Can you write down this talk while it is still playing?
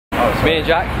Me and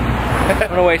Jack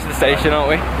on our way to the station, aren't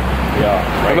we? Yeah.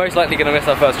 We're most likely going to miss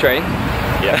our first train.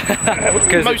 Yeah.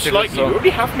 Most likely, we already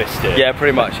have missed it. Yeah,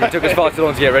 pretty much. It took us far too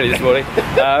long to get ready this morning.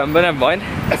 But never mind,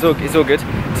 it's all good.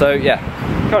 So yeah,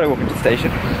 currently walking to the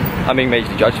station. I'm being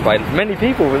majorly judged by many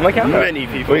people with my camera. Many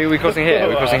people. We're crossing here,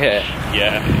 we're crossing here.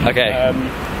 Yeah. Okay.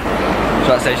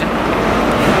 So that station.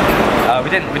 We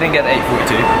didn't get the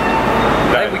 8:42.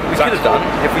 I think we could have done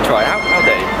if we try. How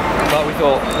dare you? But we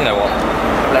thought, you know what?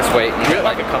 Let's wait. We look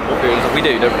like a couple. We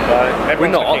do, don't we?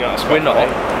 We're not. We're not.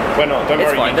 We're not. Don't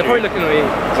worry. It's fine. They're probably looking at me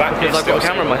Zack because I've got a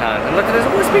camera in my hand. And look, there's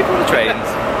all these people on the trains.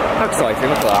 How exciting!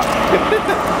 Look at that.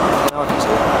 Now I can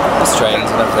see. There's trains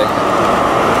and everything.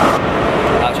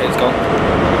 That train's gone.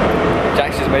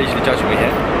 Jack's just majorly judging me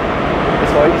here.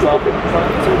 It's fine. It's laughing.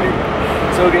 It's all good.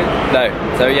 It's all good. No.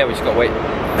 So yeah, we just got to wait.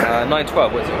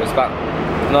 9:12. What is it? It's about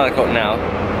 9 o'clock now.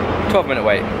 12-minute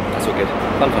wait. That's all good.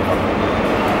 Fun.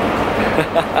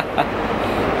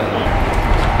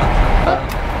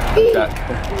 Jack.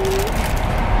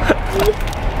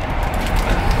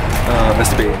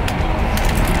 Mr. B. There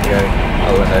you go.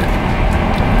 Oh no.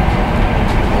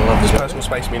 I love Does personal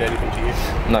space mean anything to you?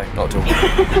 No, not at all.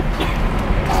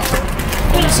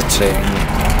 Visiting.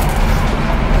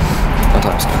 Fun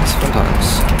times, guys. Fun times.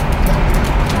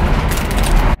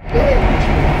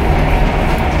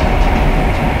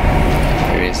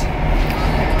 Here he is.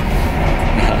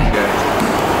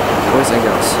 Boys and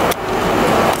girls.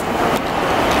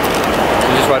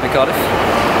 We just arrived in Cardiff.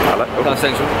 Hello. Cardiff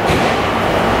Central.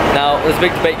 Now, there's a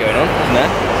big debate going on, isn't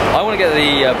there? I want to get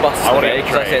the bus today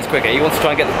because I say it's quicker. He wants to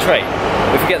try and get the train.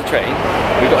 If we get the train,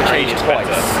 we've got to change it twice.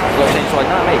 We've got to change it twice.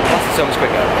 No, mate, bus is so much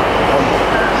quicker.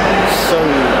 So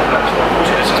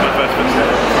this is my first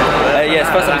footstep. Yeah, it's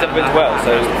the first time he's ever been to Wales,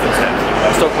 so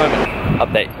stock moment.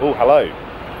 Update. Oh, hello.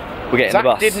 We're getting Zack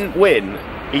the bus. Didn't win.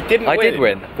 He didn't win. I did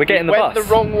win. We're getting the bus. He went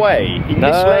the wrong way. He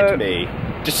misled me.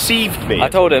 Deceived me. I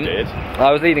told him.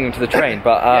 I was leading him to the train,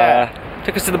 but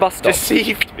took us to the bus stop.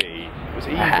 Deceived me. It was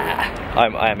evil.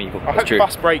 I am evil. I hope the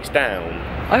bus breaks down.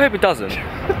 I hope it doesn't,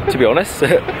 to be honest.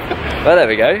 Well, there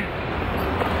we go.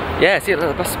 Yeah, see,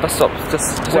 the bus stop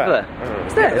just over there.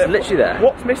 It's there. It's literally there.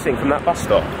 What's missing from that bus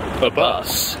stop? A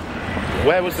bus.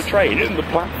 Where was the train? It isn't the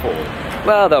platform.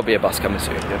 Well, there'll be a bus coming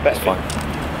soon. Yeah, that's fine.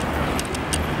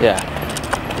 Yeah.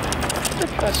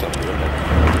 That's something.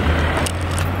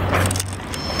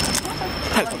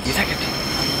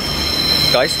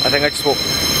 Guys, I think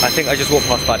I just walked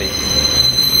past Fady.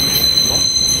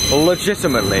 What?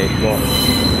 Legitimately. What?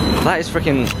 That is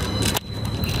freaking.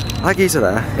 That geezer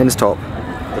there in his top.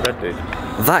 The red dude.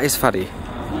 That is Fady.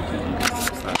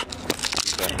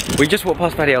 We just walked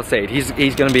past Fady Al-Said. He's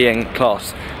going to be in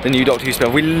class, the new Doctor Who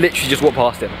spell. We literally just walked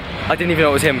past him. I didn't even know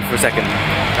it was him for a second.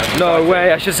 No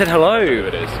way, I should have said hello.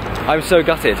 It is. I'm so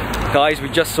gutted. Guys, we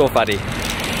just saw Fady.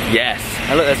 Yes.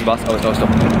 And look, there's the bus. Oh, it's not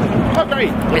stopping. Oh,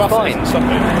 great. It's fine.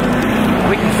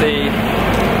 We can see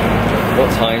what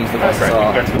times the buses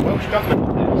are. We can go to the Welsh Government.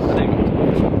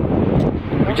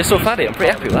 We just saw Fady. I'm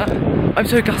pretty happy with that. I'm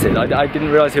so gutted. I didn't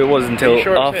realise who it was until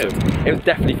after. It was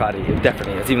definitely Fady. It was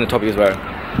definitely. It's even the top he was wearing.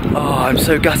 Oh, I'm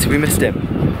so gutted we missed him.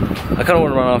 I kind of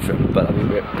want to run after him, but that'd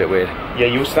be a bit weird.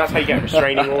 Yeah, that's how you get a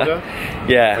restraining order?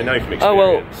 Yeah. I know from experience. Oh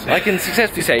well, I can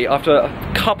successfully say after a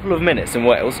couple of minutes in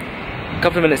Wales, a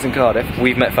couple of minutes in Cardiff,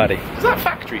 we've met Fady. Does that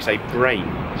factory say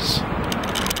brains?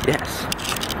 Yes.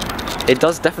 It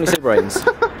does definitely say brains.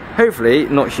 Hopefully,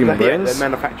 not human brains. They're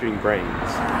manufacturing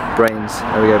brains. Brains.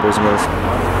 There we go, boys and girls.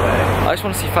 I just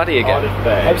want to see Fady again.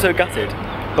 I'm so gutted.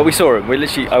 But we saw him.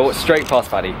 I walked straight past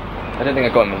Fady. I don't think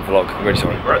I got him on vlog. I'm really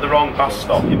sorry. We're at the wrong bus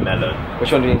stop in Melon.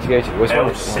 Which one do we need to go to? Which one?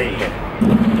 LC.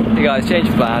 Hey guys, change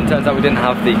of plan. Turns out we didn't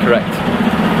have the correct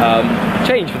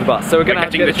change for the bus, so we're going to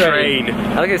have to get the train.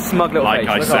 I look at his smug little face.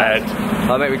 Like I said.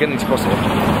 Oh mate, we're going to need to cross it.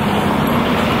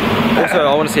 Also,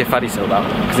 I want to see if Fady's still about,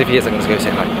 because if he is, I'm going to go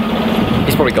say hi.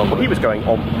 He's probably gone. Well, he was going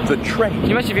on the train. Can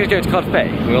you imagine if he was going to Cardiff Bay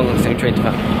and we were on the same train to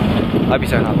Fady? I'd be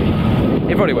so happy.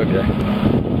 He probably won't be there.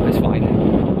 It's fine.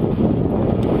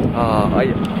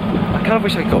 I kind of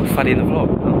wish I got Fady in the vlog.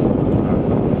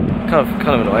 Kind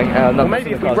of annoying. Well,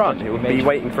 maybe if we run, it would be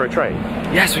waiting for a train.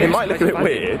 Yes, it might look a bit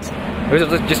weird. It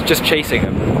was just chasing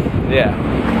him. Yeah.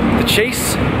 The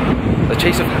chase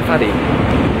of Fady.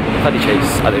 Fady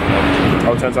chase, I don't know.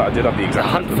 Oh, it turns out I did have the exact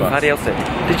hunt for Fady Al-Said.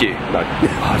 Did you? No.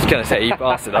 Oh, I was going to say you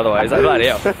bastard otherwise. Bloody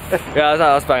hell. Yeah,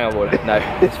 that's bang on board. No,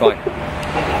 it's fine.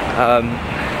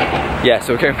 Yeah,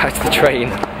 so we're going back to the train.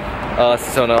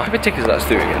 So no, how many tickets that's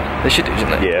through again? They should do,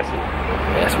 shouldn't they? Yes.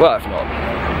 Yes, well if not.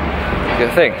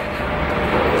 Good thing.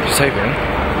 Just hoping.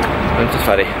 I'm just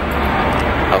Fady.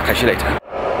 I'll catch you later.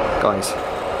 Guys,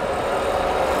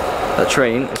 that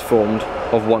train is formed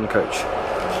of one coach.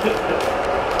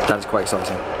 That is quite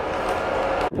exciting.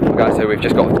 Well, guys, so we've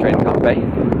just got off the train in Cardiff Bay.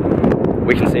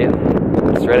 We can see it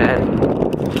straight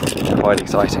ahead. Quite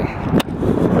exciting.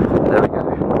 There we go.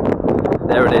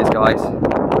 There it is, guys.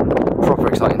 Proper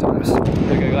exciting times. There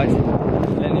we go, guys.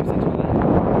 Landing centre there.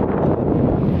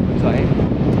 Exciting.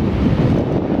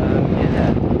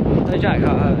 Yeah. So Jack,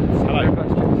 hello.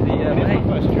 First trip to the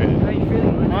First trip. How are you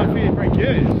feeling right now? I'm feeling very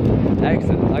good.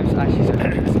 Excellent. I was actually so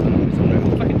curious.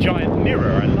 It's like a giant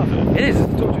mirror, I love it. It is.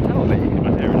 It's a torture tower, mate.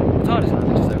 There it is. The TARDIS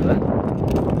landing just over there.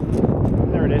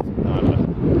 There it is. No, I love it.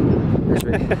 It's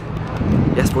really...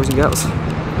 Yes, boys and girls.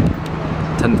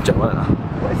 Tend to jump right now.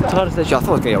 What is that? TARDIS station. I thought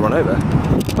I was going to get run over.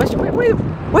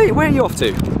 Wait, where are you off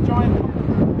to?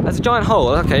 Giant. There's a giant hole.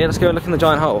 Okay, let's go and look in the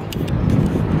giant hole.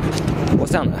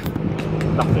 What's down there?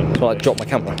 Nothing. So I dropped my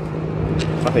camera.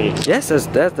 Nothing. Yes, there's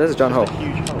a giant hole. A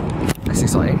huge hole. That's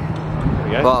exciting. There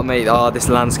we go. But mate, this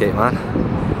landscape, man.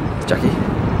 Jackie.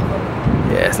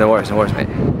 Yes, no worries, mate.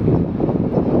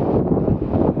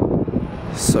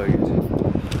 So good.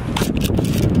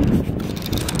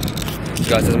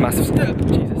 Guys, there's a massive step.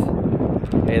 Jesus.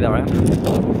 Hey, there I am.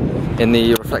 In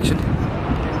the reflection.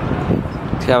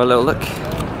 Let's have a little look.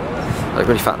 I look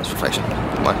really fat in this reflection.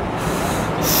 Come on.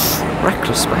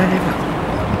 Reckless behaviour.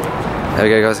 There we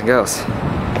go, guys and girls.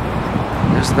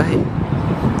 There's the bay.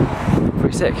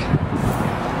 Pretty sick.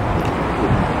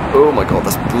 Oh my god,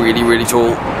 that's really, really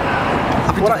tall.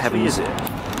 What actually is it?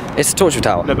 It's a Torchwood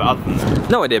tower. No, but other than that,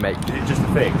 No idea, mate. is it just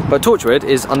a thing? But Torchwood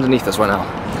is underneath us right now.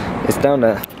 It's down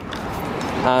there.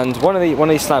 And one of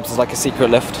these slabs is like a secret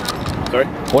lift. Sorry?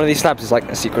 One of these slabs is like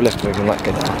a secret lift and we can like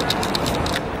go down.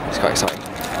 It's quite exciting.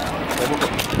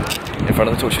 In front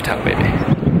of the Torchwood tower, baby.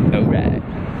 Alright.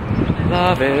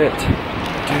 Love it.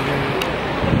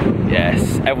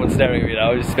 Yes, everyone's staring at me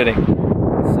now, I'm just spinning.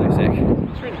 It's so sick.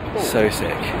 It's really cool. So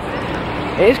sick.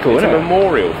 It is cool, It's isn't a it?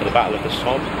 memorial for the Battle of the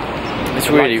Somme. It's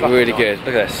really, really good. Look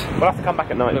at this. We'll have to come back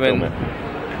at night and I mean, film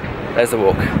it. There's the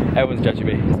walk. Everyone's judging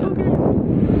me.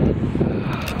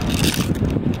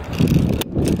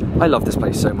 I love this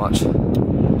place so much.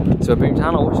 So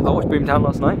Boomtown, I watched Boomtown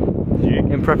last night. Did you?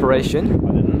 In preparation. I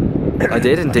didn't. I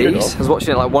did indeed. Good. I was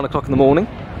watching it like 1 o'clock in the morning.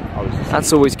 I was just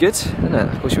That's always good, isn't it?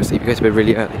 Of course you were asleep, you go to bed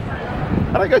really early.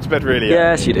 I don't go to bed really early.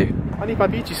 Yes, you do. I need my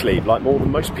beauty sleep, like more than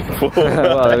most people.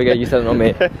 Well, there we go, you said it on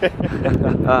me.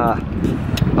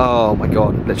 Oh my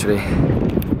god, literally.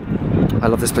 I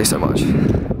love this place so much.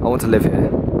 I want to live here.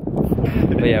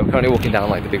 But yeah, we're currently walking down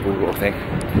like the big boardwalk thing.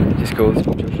 Just cool,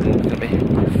 small children looking at me.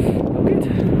 Oh,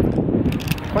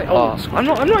 good. Quite old school. I'm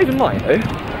not even lying though.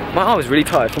 My arm is really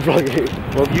tired from vlogging.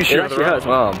 Well, you should It actually hurts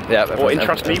my arm. Yeah, or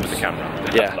entrust me with the camera.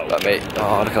 Yeah, but mate,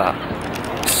 oh look at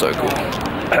that. It's so cool.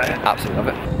 Absolutely love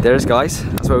it. There it is, guys.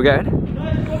 That's where we're going.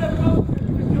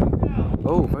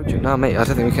 Oh, road trip. No, mate, I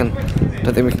don't think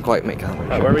we can quite make that.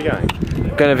 Right, where are we going?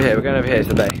 We're going over here. We're going over here to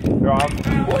the bay.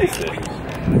 What is this? I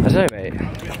don't know, mate.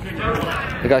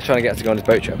 The guy's trying to get us to go on his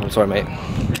boat trip. I'm sorry, mate.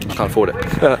 I can't afford it.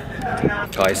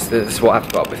 Guys, this is what I have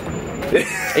to put up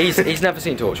with. He's never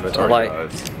seen Torchwood. Sorry, like,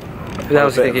 guys. who the hell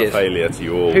does he think he is? Failure to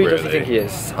you all, Who really. does he think he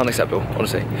is? Unacceptable,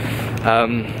 honestly.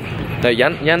 No,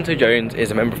 Yanto Jones is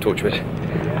a member of Torchwood,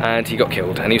 and he got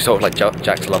killed, and he was sort of like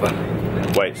Jack's lover.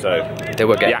 Wait, so They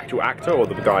were gay. the actual actor or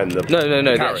the guy in the No,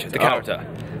 the character? character.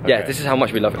 Oh. Yeah, Okay. this is how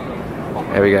much we love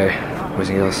it. There we go, boys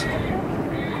and girls.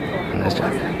 And there's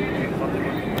Jack.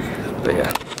 But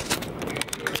yeah,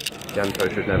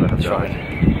 Yanto should never have died.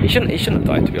 he shouldn't have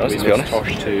died, to be honest. We To be miss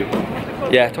honest. Tosh too.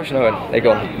 Yeah, Tosh and Owen, they're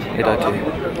gone. They died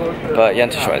too. But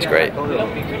Yanto Shrine's great.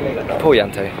 Poor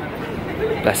Yanto.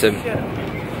 Bless him.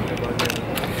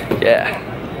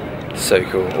 Yeah. So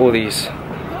cool. All these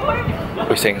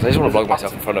things. I just want to vlog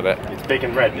myself in front of it. It's big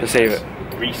and red. Let's save it.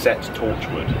 Reset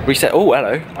Torchwood. Reset. Oh,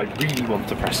 hello. I really want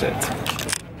to press it.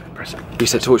 Press it.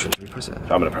 Reset Torchwood. Should we press it? I'm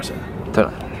gonna press it.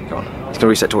 Don't I? Go on. It's gonna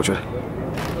reset Torchwood.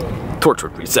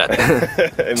 Torchwood reset.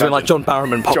 It's when like John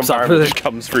Barrowman pops John up. Barrowman just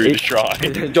comes through the shrine.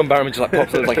 John Barrowman just like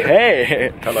pops up and is like,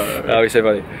 hey! Hello. Oh, he's so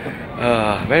funny.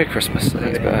 Merry Christmas.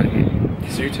 Thanks, bud.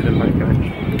 Suited and like that.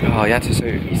 Oh, Yanto's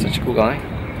he's such a cool guy.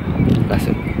 Bless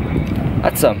him.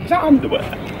 That's Is that underwear?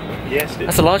 Yes, it is.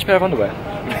 That's a large pair of underwear.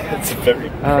 It's very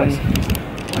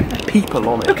impressive. People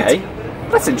on it. Okay,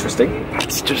 that's interesting.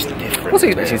 That's just different. I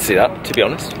wasn't expecting to see that, to be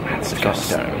honest. That's Guys,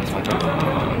 just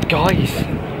guys,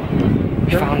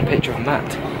 we found a picture of Matt.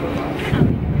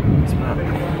 It's Matt.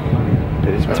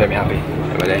 That's made me happy.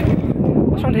 Every day.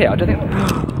 What's around here? I don't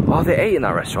think. Oh, they ate in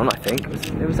that restaurant. I think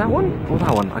it was that one or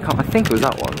that one. I think it was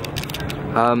that one.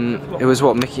 It was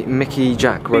what Mickey,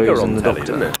 Jack, Rose, and the Doctor.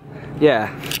 Didn't it? Yeah,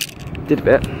 did a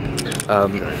bit.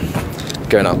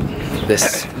 Going up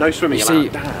this. No swimming You see,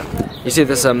 allowed. You see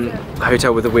this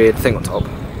hotel with a weird thing on top?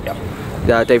 Yeah.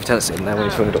 Yeah, David Tennant's in there when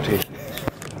he's filming Doctor Who.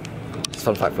 Just a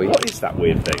fun fact for you. What is that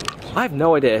weird thing? I have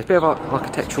no idea. It's a bit of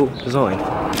architectural design.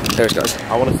 There it goes.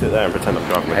 I want to sit there and pretend I'm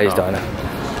driving my Hayes car. Diner.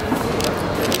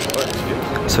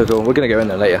 So cool. We're gonna go in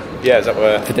there later. Yeah, is that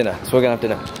where? For dinner. So we're gonna have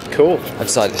dinner. Cool. I've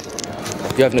decided.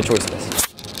 You have no choice in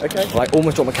this. Okay. I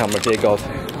almost dropped my camera, dear God.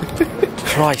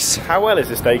 Christ. How well is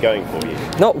this day going for you?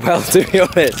 Not well, to be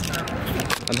honest.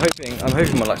 I'm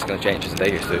hoping my luck's gonna change as the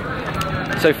day goes through.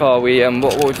 So far, we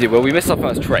what would we do? Well, we missed our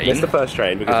first train. Missed the first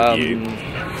train because of you.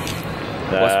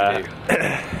 What's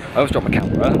I almost dropped my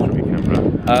camera.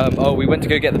 Oh, we went to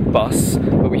go get the bus,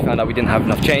 but we found out we didn't have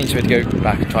enough change, so we had to go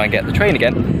back and try and get the train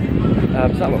again.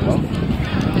 So that went well.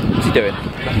 What's he doing?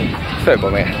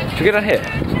 Football, mate. Should we go down here?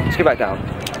 Let's go back down.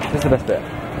 This is the best bit.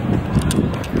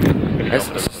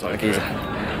 It's like easy.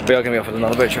 We are going to be off with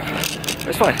another boat trip.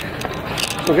 It's fine.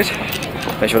 All good.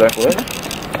 Make sure we don't fall over.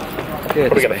 Good.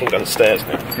 Probably going to fall down the stairs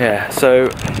now. Yeah, so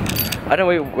I don't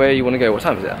know where you want to go. What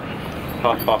time is it?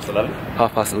 11:30.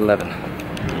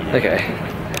 11:30. Okay.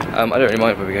 I don't really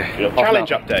mind where we go. Challenge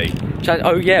update.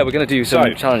 Oh yeah, we're going to do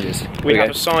some challenges. We have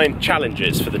assigned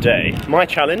challenges for the day. My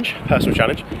challenge, personal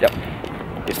challenge,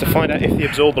 is to find out if the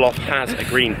Absorbaloff has a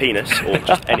green penis or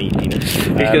just any penis. He's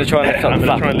going to try and lift up the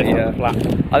flap. I'm going to try and lift up the flap.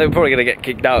 I think we're probably going to get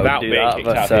kicked out if we do that,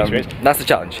 but that's the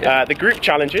challenge. Yeah. The group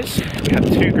challenges, we have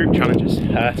 2 group challenges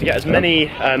to get as many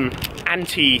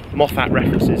anti-Moffat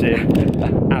references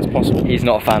in as possible. He's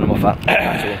not a fan of Moffat.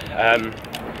 I'm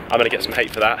going to get some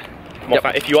hate for that.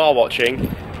 Moffat, if you are watching,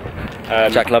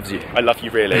 Jack loves you. I love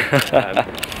you really.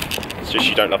 It's just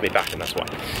you don't love me back, and that's why.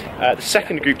 The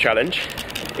second group challenge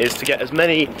is to get as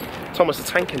many Thomas the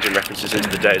Tank Engine references into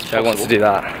the day as possible. Jack wants to do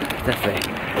that,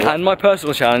 definitely. And my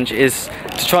personal challenge is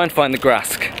to try and find the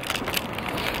Grask.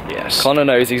 Yes. Connor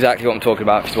knows exactly what I'm talking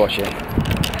about if he's watching.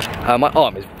 My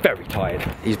arm is very tired.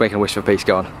 He's making a wish for peace,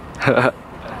 go on.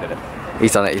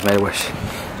 He's done it, he's made a wish.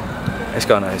 This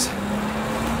guy knows.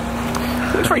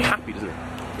 He looks very happy, doesn't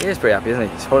he? He is pretty happy, isn't he?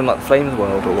 He's holding like the flame of the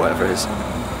world or whatever it is.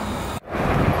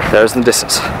 There is in the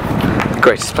distance, the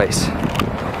greatest place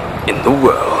in the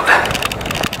world.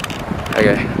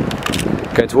 Okay,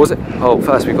 going towards it. Oh,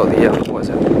 first we've got the, what is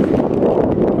it?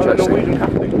 Norwegian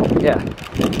Catholic. Yeah.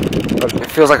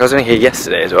 It feels like I was only here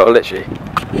yesterday as well, literally.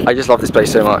 I just love this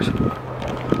place so much.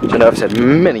 Which I know I've said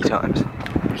many times.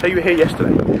 So you were here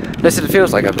yesterday? Listen, it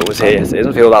feels like I was here yesterday. It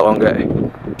doesn't feel that long ago.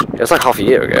 It was like half a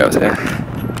year ago I was here.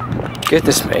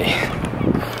 Goodness me.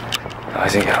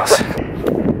 Guys and girls.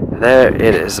 There it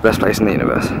is, the best place in the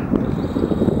universe.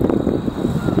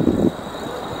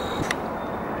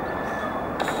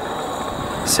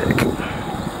 Sick.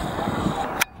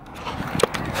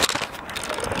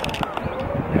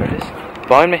 There it is.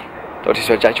 Behind me.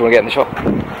 Dr. Jack, do you want to get in the shot?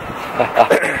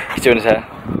 He's doing his hair.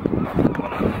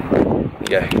 There you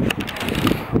go.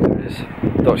 There it is.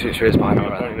 Dr. is behind me.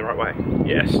 Going the right way.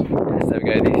 Yes. Yes, there we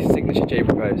go, the signature J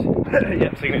pose.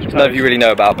 Yeah, signature pose. None of you really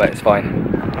know about, but it's fine.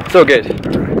 It's all good.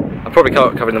 I'm probably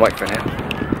covering the microphone here.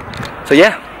 So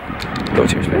yeah,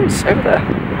 Dr. Experience over there.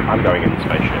 I'm going in the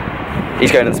spaceship.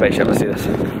 He's going in the spaceship, let's do this.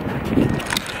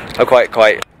 I'm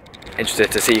quite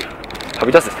interested to see how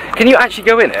he does this. Can you actually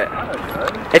go in it?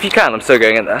 If you can, I'm still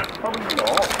going in there. Probably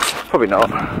not. Probably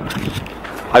not.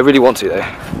 I really want to though.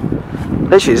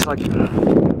 Literally, it's like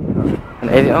an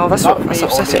alien. Oh, that's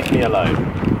upsetting. Leave me alone.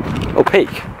 Oh, peek.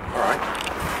 Alright.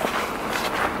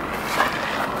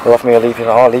 Well, off me or leave you.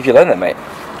 Oh, I'll leave you alone then, mate.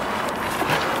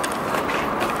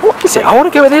 What is it? I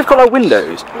want to go in. They've got like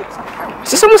windows.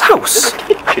 Is this someone's house?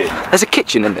 There's a kitchen. There's a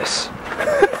kitchen in this.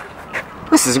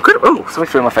 This is incredible. Oh, something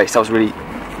flew in my face. That was really.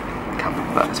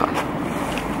 But it's fine.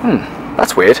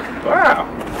 That's weird. Wow.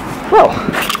 Well,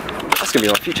 that's going to be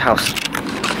my future house.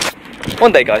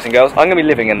 One day, guys and girls, I'm going to be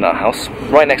living in that house,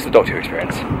 right next to the Doctor Who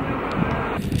Experience.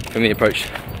 From the approach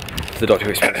to the Doctor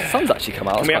Who Experience. The sun's actually come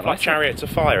out. Can we have like Chariots of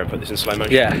Fire and put this in slow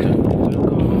motion? Yeah.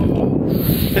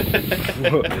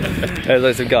 There's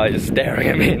loads of guys just staring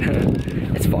at me.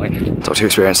 It's fine. Doctor Who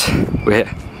Experience. We're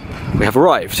here. We have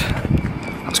arrived.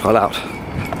 That was quite loud.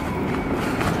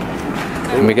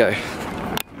 Here we go.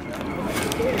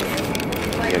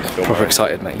 Proper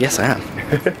excited, mate. Yes, I am.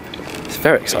 It's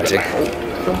very exciting.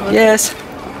 Yes.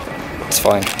 It's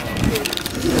fine.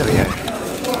 There we go.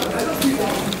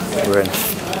 We're in.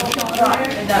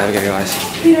 There we go, guys.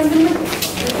 Hey,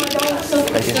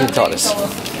 you can start this.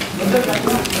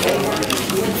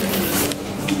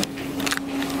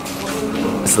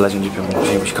 It's the legendary film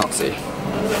which you can't see.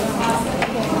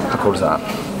 How cool is that? I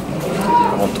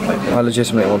want to play this. I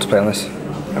legitimately want to play on this.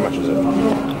 How much is it? I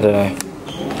don't know.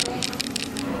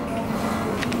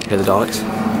 Hear the Daleks?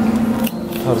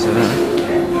 Oh, does it know?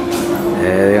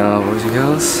 There they are, boys and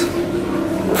girls.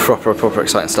 Proper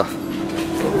exciting stuff.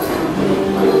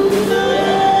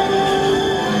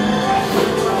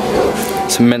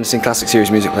 Some menacing classic series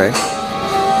music playing.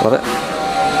 Love it.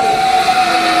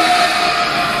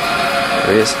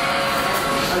 There he is.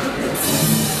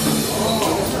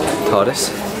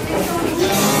 TARDIS.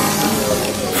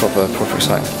 Proper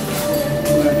exciting.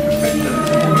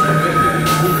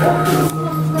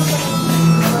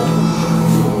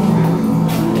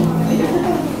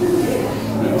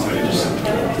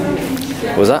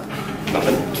 What was that?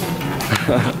 Nothing.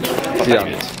 Yeah.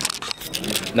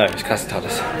 No, it's classic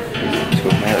TARDIS. It's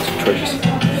cool. Man, that's atrocious.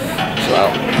 Chill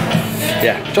out.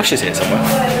 Yeah, Josh is here somewhere.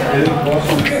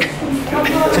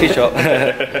 Screenshot.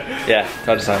 Yeah,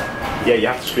 TARDIS time. Yeah, you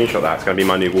have to screenshot that. It's going to be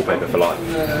my new wallpaper for life.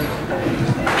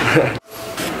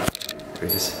 There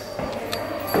he is.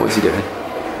 What is he doing?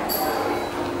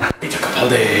 Peter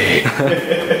Capaldi!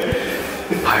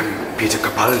 I'm Peter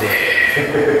Capaldi.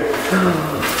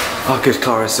 Oh good,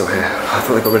 Clara's still here. I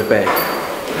thought they got rid of Bay.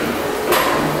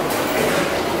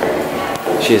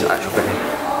 She is actual Bay.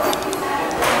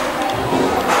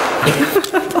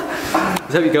 I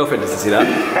hope your girlfriend doesn't see that.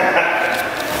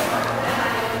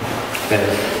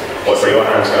 What's your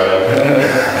hands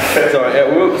going? It's alright, yeah,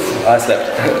 whoops, I slept.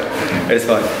 It's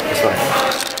fine, it's fine.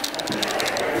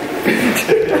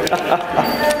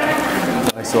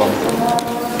 Nice one.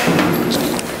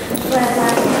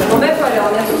 On va pas alors,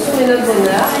 on a tous mes notes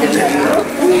d'honneur.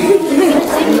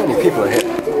 How many people are here?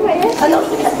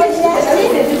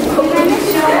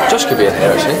 Josh could be in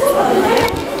here actually.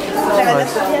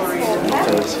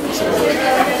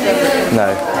 No.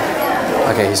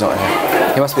 Okay, he's not in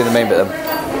here. He must be in the main bit then.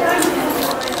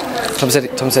 Tom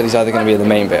said he's either going to be in the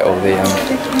main bit or the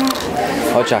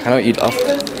Oh Jack, I know what you'd love.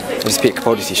 It's Peter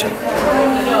Capaldi's t-shirt.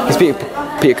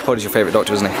 Peter Capaldi's your favourite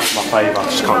Doctor, isn't he? My favourite, I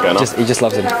just can't get enough. He just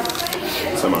loves him.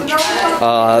 So much.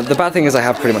 The bad thing is I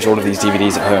have pretty much all of these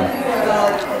DVDs at home.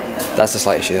 That's the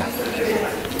slight issue there.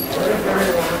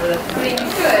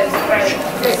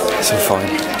 So fine.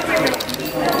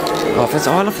 Oh,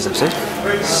 I love this episode.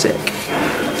 Sick.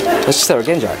 Let's just there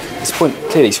again, Jack. At this point,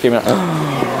 clearly screaming out,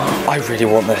 oh, I really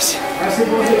want this.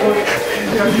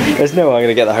 There's no way I'm going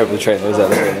to get that home with the train, is there?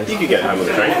 You could get home with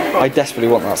the train. I desperately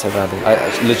want that so badly. I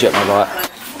legit might buy it.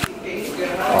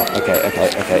 Oh, okay.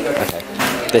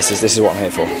 This is what I'm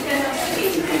here for.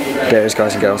 There it is,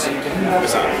 guys and girls.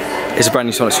 What's that? It's a brand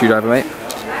new sonic screwdriver, mate.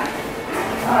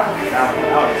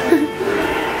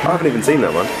 I haven't even seen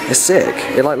that one. It's sick.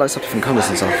 It lights up different colours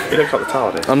and stuff. It looks like the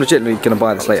TARDIS. I'm legitimately going to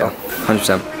buy this later,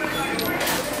 100%.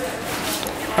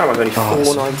 That one's only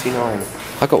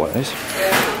 $4.99. I got one of those.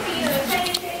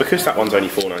 Because that one's only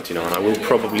 $4.99, I will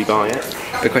probably buy it.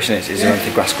 The question is there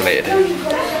anything grass related?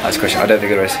 That's the question. I don't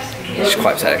think there is. It's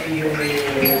quite upsetting.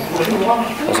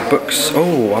 Lots of books.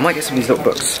 Oh, I might get some of these little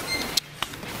books.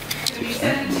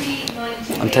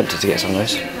 I'm tempted to get some of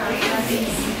those.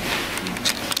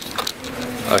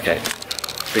 Okay.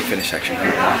 Big finish section.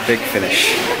 Big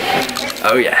finish.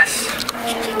 Oh yes.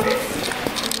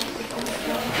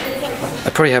 I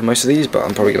probably have most of these, but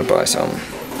I'm probably going to buy some.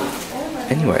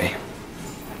 Anyway.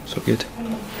 So good.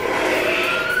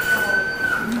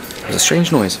 There's a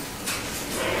strange noise.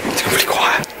 It's gone really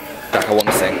quiet. Jack, I want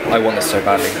this thing. I want this so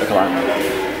badly. Look at that.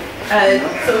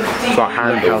 It's like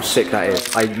handles. Look how sick that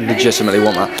is. I legitimately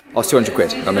want that. Oh, it's 200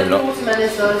 quid. I mean, not.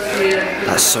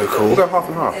 That's so cool. We'll go half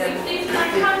and half.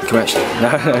 Can we actually? No,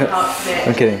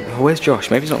 I'm kidding. Oh, where's Josh?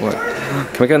 Maybe he's not working.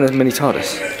 Can we go in the mini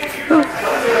TARDIS?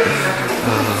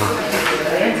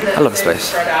 I love this place.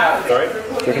 Sorry? Do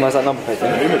you recognise that number plate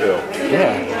thing? Lumaville.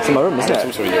 Yeah, it's in my room, isn't it? It's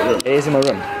also in your room. It is in my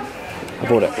room. I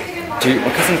bought it.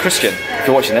 My cousin Christian, if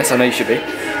you're watching this, I know you should be.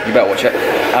 You better watch it.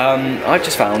 I've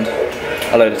just found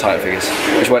a load of Titan figures,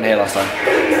 which weren't here last time.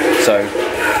 So,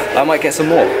 I might get some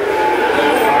more.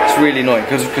 It's really annoying,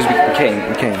 because we came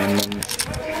and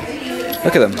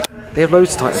look at them. They have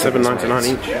loads of Titan figures. $7.99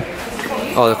 each.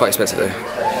 Oh, they're quite expensive though.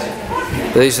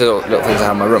 But these are the little things I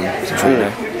have in my room.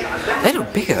 They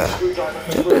look bigger.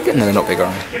 No, they're not bigger,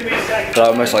 are they? But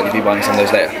I'll most likely be buying some of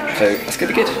those later. So that's going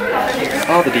to be good.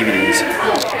 Oh, the DVDs.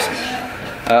 Awesome.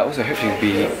 Also, hopefully we'll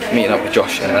be meeting up with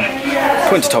Josh in there.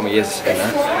 Point to Tommy is in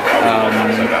there.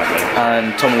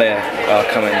 And Tom and Leah are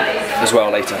coming as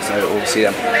well later, so we'll see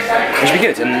them. Which should be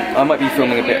good, and I might be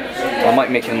filming a bit. I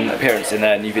might make an appearance in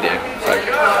their new video. So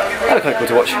that'll be quite cool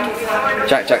to watch.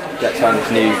 Jack's found this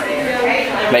new.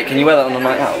 Mate, can you wear that on a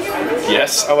night out?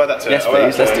 Yes, I'll wear that too. Yes,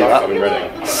 please, let's do that. I'm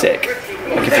ready. Sick.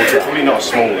 Looking forward to that. Probably not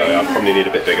small though, I probably need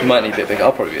a bit bigger. You might need a bit bigger,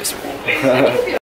 I'll probably be a small.